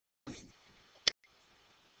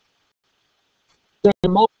So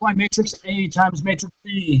multiply matrix A times matrix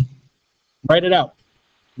B. Write it out.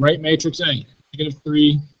 Write matrix A.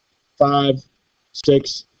 -3, 5,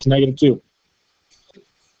 6 to -2.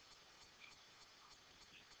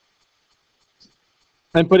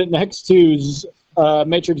 And put it next to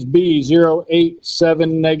matrix B, 0, 8,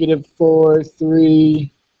 7, -4,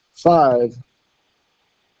 3, 5.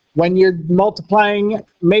 When you're multiplying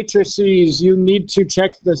matrices, you need to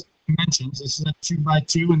check the dimensions. This is a 2 by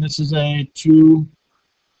 2, and this is a 2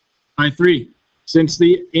 by 3. Since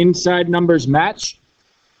the inside numbers match,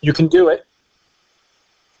 you can do it.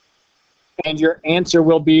 And your answer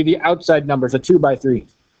will be the outside numbers, a 2 by 3.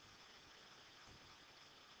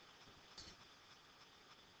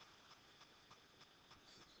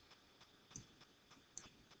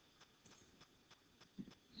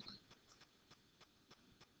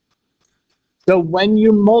 So when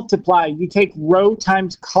you multiply, you take row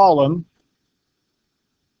times column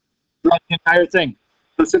throughout the entire thing.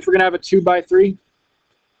 So since we're going to have a 2 by 3,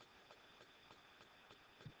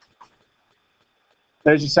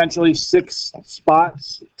 there's essentially 6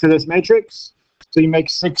 spots to this matrix. So you make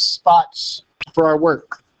 6 spots for our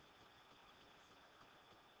work.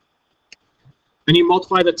 Then you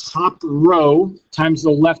multiply the top row times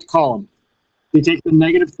the left column. You take the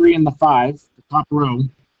 -3 and the 5, the top row,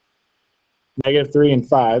 -3 and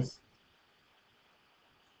 5.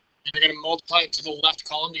 And you're going to multiply it to the left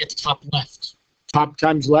column to get the top left. Top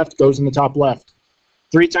times left goes in the top left.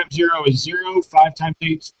 3 times 0 is 0. 5 times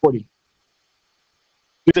 8 is 40.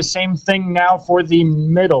 Do the same thing now for the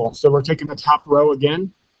middle. So we're taking the top row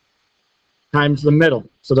again times the middle.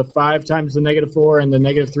 So the 5 times the -4 and the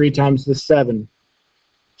 -3 times the 7.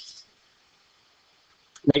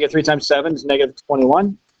 -3 times 7 is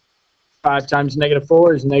 -21. 5 times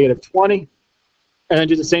 -4 is -20. And then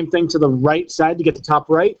do the same thing to the right side to get the top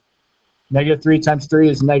right. -3 times 3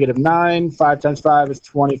 is -9. 5 times 5 is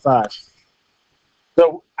 25.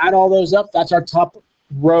 So add all those up. That's our top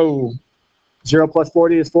row. 0 plus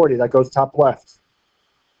 40 is 40. That goes top left.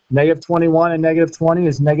 -21 and -20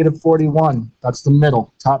 is -41. That's the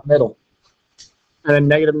middle, top middle. And then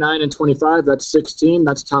 -9 and 25, that's 16.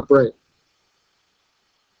 That's top right.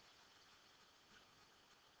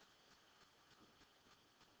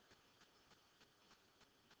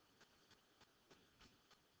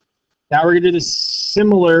 Now we're going to do the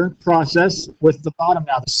similar process with the bottom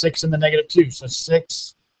now, the 6 and the -2. So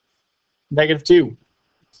 6, -2.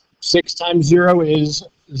 6 times 0 is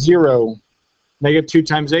 0. -2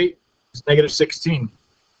 times 8 is -16.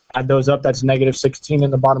 Add those up, that's -16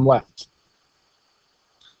 in the bottom left.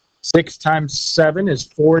 6 times 7 is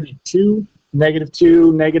 42.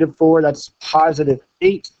 -2, -4, that's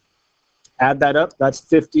 +8. Add that up, that's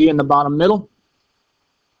 50 in the bottom middle.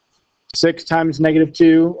 6 times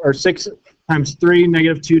 -2, or 6 times 3,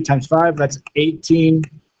 -2 times 5, that's 18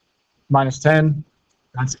 minus 10.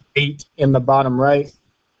 That's 8 in the bottom right.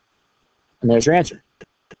 And there's your answer.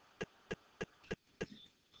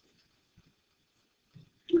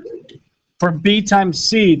 For B times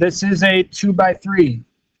C, this is a 2 by 3.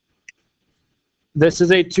 This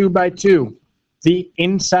is a 2 by 2. The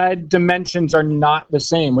inside dimensions are not the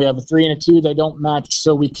same. We have a 3 and a 2. They don't match,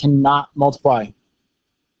 so we cannot multiply.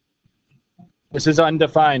 This is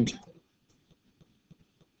undefined.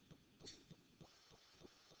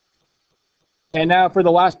 And now for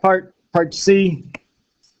the last part, part C.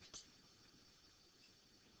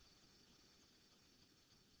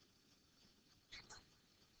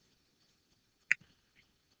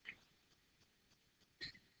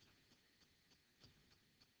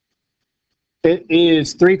 It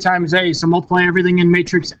is 3 times A, so multiply everything in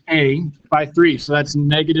matrix A by 3. So that's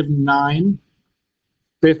 -9,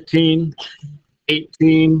 15,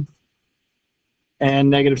 18,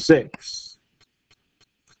 and -6.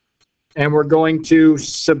 And we're going to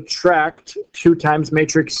subtract 2 times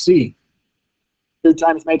matrix C. 2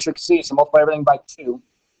 times matrix C, so multiply everything by 2.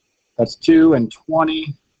 That's 2 and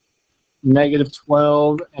 20,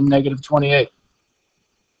 -12, and -28.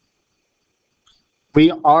 We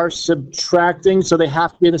are subtracting, so they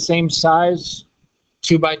have to be the same size.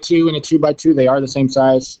 2 by 2 and a 2 by 2, they are the same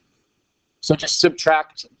size. So just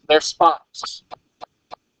subtract their spots.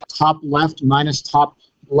 Top left minus top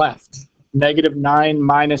left. -9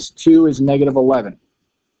 minus 2 is -11.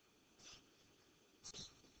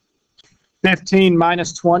 15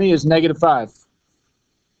 minus 20 is -5.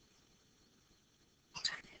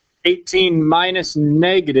 18 minus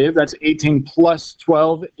negative, that's 18 plus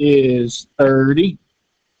 12 is 30.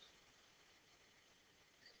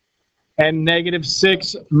 And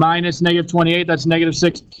 -6 minus -28, that's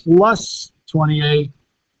 -6 plus 28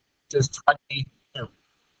 is 22.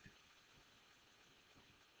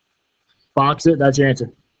 Box it. That's your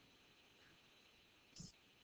answer.